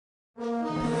Hariba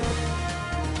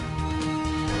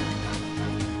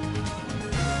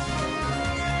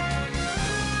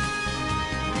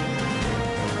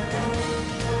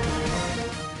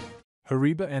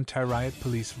anti-riot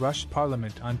police rushed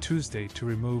Parliament on Tuesday to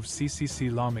remove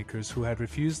CCC lawmakers who had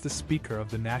refused the Speaker of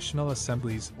the National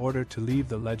Assembly's order to leave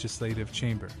the legislative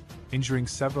chamber, injuring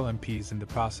several MPs in the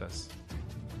process.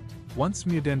 Once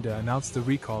Mudenda announced the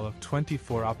recall of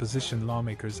 24 opposition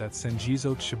lawmakers at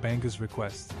Sengizo Tshibangu's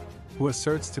request, who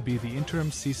asserts to be the interim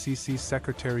CCC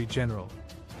Secretary General,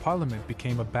 Parliament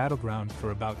became a battleground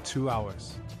for about 2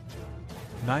 hours.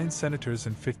 9 senators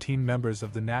and 15 members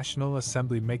of the National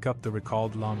Assembly make up the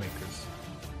recalled lawmakers.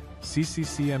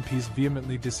 CCC MPs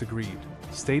vehemently disagreed,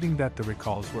 stating that the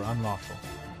recalls were unlawful.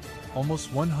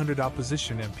 Almost 100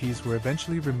 opposition MPs were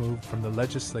eventually removed from the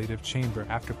legislative chamber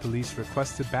after police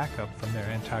requested backup from their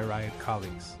anti-riot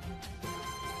colleagues.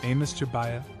 Amos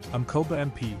Jabaya,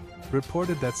 Umkoba MP,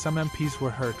 reported that some MPs were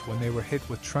hurt when they were hit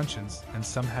with truncheons and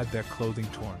some had their clothing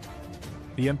torn.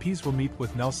 The MPs will meet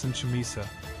with Nelson Chamisa,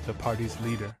 the party's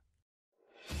leader,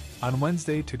 on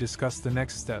Wednesday to discuss the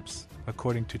next steps,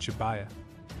 according to Jabaya.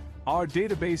 Our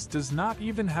database does not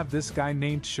even have this guy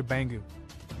named Tshibangu.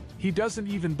 He doesn't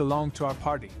even belong to our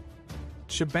party.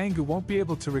 Tshibangu won't be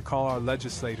able to recall our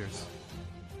legislators.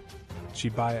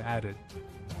 Jabaya added.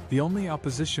 The only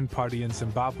opposition party in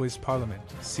Zimbabwe's parliament,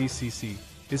 CCC,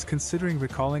 is considering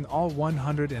recalling all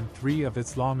 103 of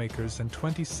its lawmakers and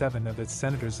 27 of its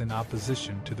senators in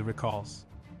opposition to the recalls.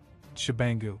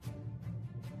 Tshibangu,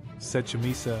 said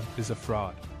chamisa, is a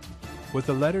fraud. With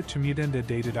a letter to Mudenda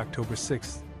dated October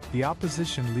 6, the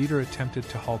opposition leader attempted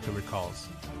to halt the recalls,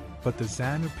 but the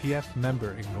ZANU-PF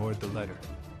member ignored the letter.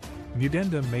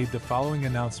 Mudenda made the following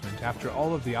announcement after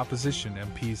all of the opposition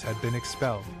MPs had been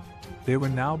expelled. They were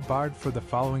now barred for the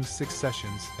following 6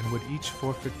 sessions and would each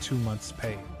forfeit 2 months'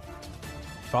 pay.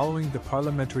 Following the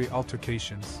parliamentary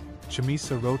altercations,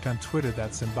 Chamisa wrote on Twitter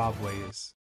that Zimbabwe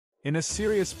is in a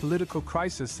serious political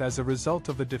crisis as a result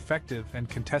of a defective and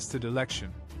contested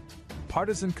election.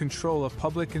 Partisan control of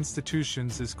public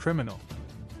institutions is criminal.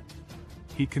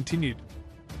 He continued,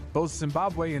 both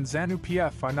Zimbabwe and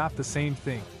ZANU-PF are not the same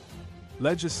thing.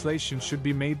 Legislation should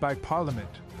be made by Parliament,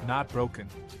 not broken.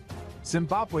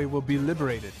 Zimbabwe will be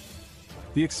liberated.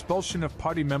 The expulsion of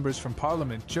party members from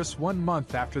Parliament just 1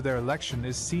 month after their election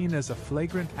is seen as a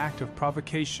flagrant act of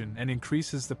provocation and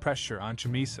increases the pressure on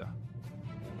Chamisa,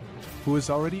 who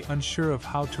is already unsure of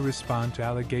how to respond to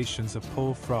allegations of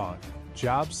poll fraud,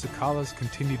 Job Sakala's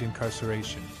continued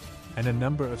incarceration, and a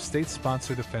number of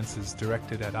state-sponsored offenses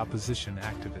directed at opposition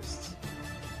activists.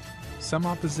 Some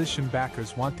opposition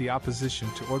backers want the opposition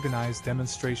to organize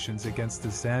demonstrations against the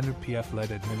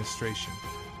ZANU-PF-led administration.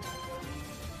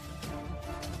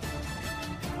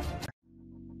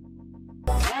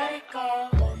 Let it go,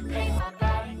 make my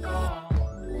body go,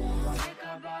 make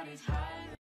our bodies high.